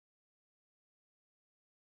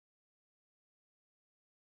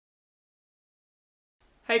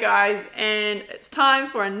Hey guys, and it's time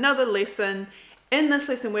for another lesson. In this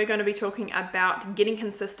lesson, we're going to be talking about getting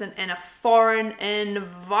consistent in a foreign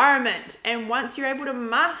environment. And once you're able to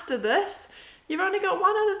master this, you've only got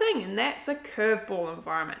one other thing, and that's a curveball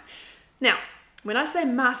environment. Now, when I say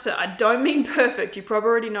master, I don't mean perfect. You probably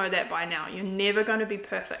already know that by now. You're never going to be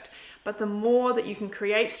perfect. But the more that you can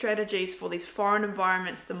create strategies for these foreign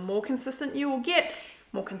environments, the more consistent you will get.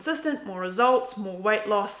 More consistent, more results, more weight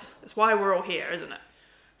loss. That's why we're all here, isn't it?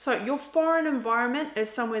 So your foreign environment is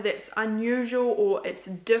somewhere that's unusual or it's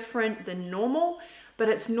different than normal, but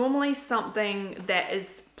it's normally something that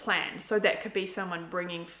is planned. So that could be someone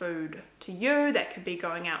bringing food to you, that could be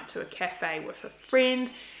going out to a cafe with a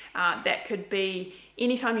friend, that could be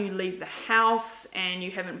anytime you leave the house and you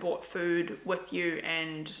haven't brought food with you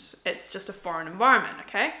and it's just a foreign environment,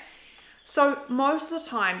 okay? So most of the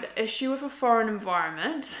time, the issue with a foreign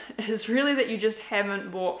environment is really that you just haven't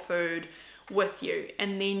brought food with you,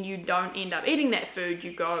 and then you don't end up eating that food.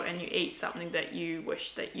 You go and you eat something that you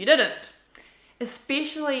wish that you didn't,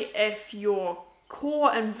 especially if your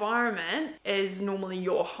core environment is normally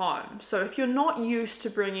your home. So if you're not used to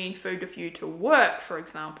bringing food with you to work, for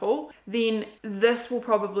example, then this will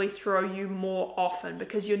probably throw you more often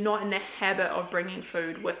because you're not in the habit of bringing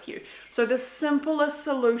food with you. So the simplest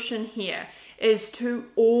solution here is to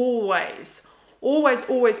always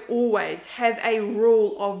have a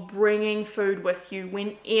rule of bringing food with you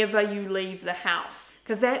whenever you leave the house,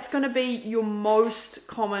 because that's going to be your most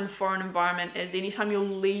common foreign environment, is anytime you're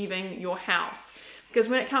leaving your house. Because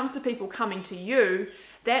when it comes to people coming to you,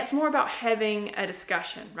 that's more about having a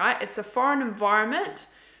discussion, right? It's a foreign environment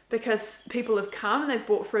because people have come and they've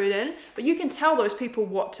brought food in, but you can tell those people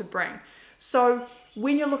what to bring. So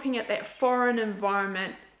when you're looking at that foreign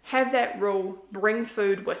environment, have that rule, bring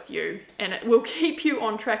food with you, and it will keep you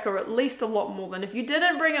on track, or at least a lot more than if you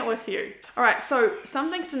didn't bring it with you. All right, so some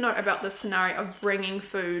things to note about this scenario of bringing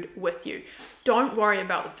food with you. Don't worry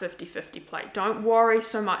about the 50-50 plate. Don't worry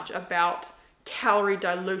so much about calorie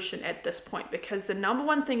dilution at this point, because the number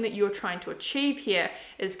one thing that you're trying to achieve here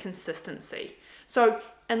is consistency. So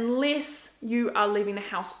unless you are leaving the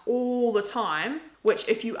house all the time, which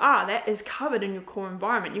if you are, that is covered in your core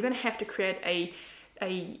environment, you're going to have to create a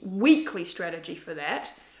weekly strategy for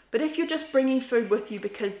that. But if you're just bringing food with you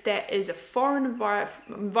because that is a foreign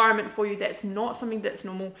environment for you, that's not something that's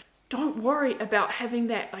normal, don't worry about having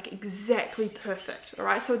that like exactly perfect. All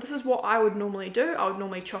right, so this is what I would normally do. I would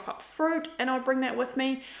normally chop up fruit and I'll bring that with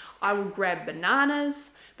me. I will grab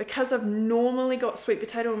bananas. Because I've normally got sweet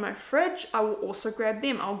potato in my fridge, I will also grab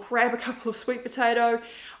them. I'll grab a couple of sweet potato,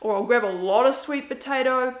 or I'll grab a lot of sweet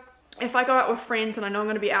potato. If I go out with friends and I know I'm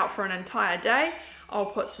going to be out for an entire day, I'll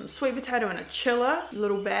put some sweet potato in a chiller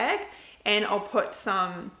little bag, and I'll put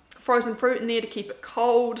some frozen fruit in there to keep it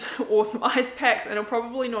cold, or some ice packs, and I'll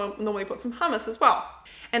probably normally put some hummus as well.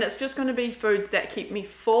 And it's just going to be foods that keep me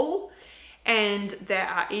full and that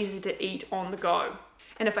are easy to eat on the go.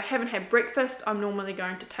 And if I haven't had breakfast, I'm normally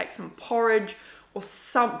going to take some porridge or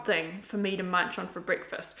something for me to munch on for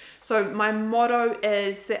breakfast. So my motto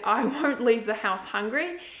is that I won't leave the house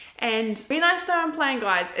hungry. And when I say I'm playing,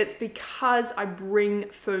 guys, it's because I bring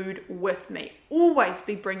food with me. Always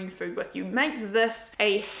be bringing food with you. Make this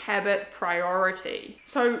a habit priority.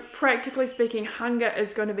 So practically speaking, hunger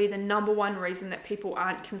is going to be the number one reason that people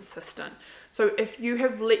aren't consistent. So if you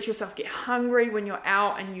have let yourself get hungry when you're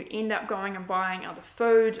out and you end up going and buying other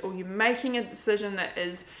food, or you're making a decision that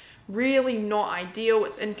is really not ideal,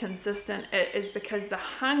 it's inconsistent, it is because the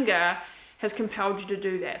hunger has compelled you to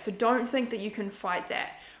do that. So don't think that you can fight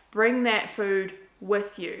that. Bring that food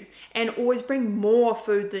with you, and always bring more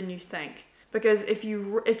food than you think, because if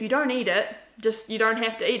you don't eat it, you don't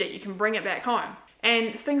have to eat it. You can bring it back home.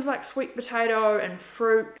 And things like sweet potato and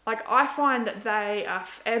fruit, like I find that they are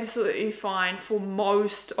absolutely fine for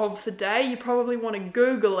most of the day. You probably want to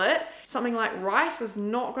Google it. Something like rice is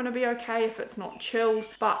not going to be okay if it's not chilled,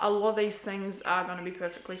 but a lot of these things are going to be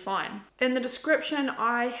perfectly fine. In the description,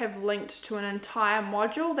 I have linked to an entire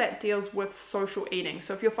module that deals with social eating.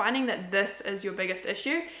 So if you're finding that this is your biggest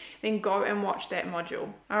issue, then go and watch that module.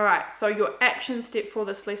 All right, so your action step for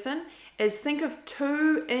this lesson is think of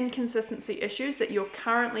 2 inconsistency issues that you're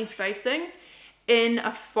currently facing in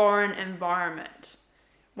a foreign environment.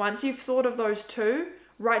 Once you've thought of those 2,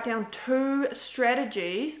 write down 2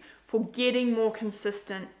 strategies for getting more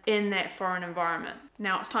consistent in that foreign environment.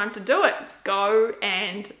 Now it's time to do it. Go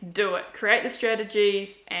and do it. Create the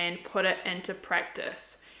strategies and put it into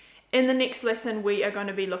practice. In the next lesson, we are going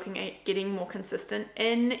to be looking at getting more consistent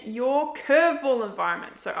in your curveball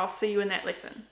environment. So I'll see you in that lesson.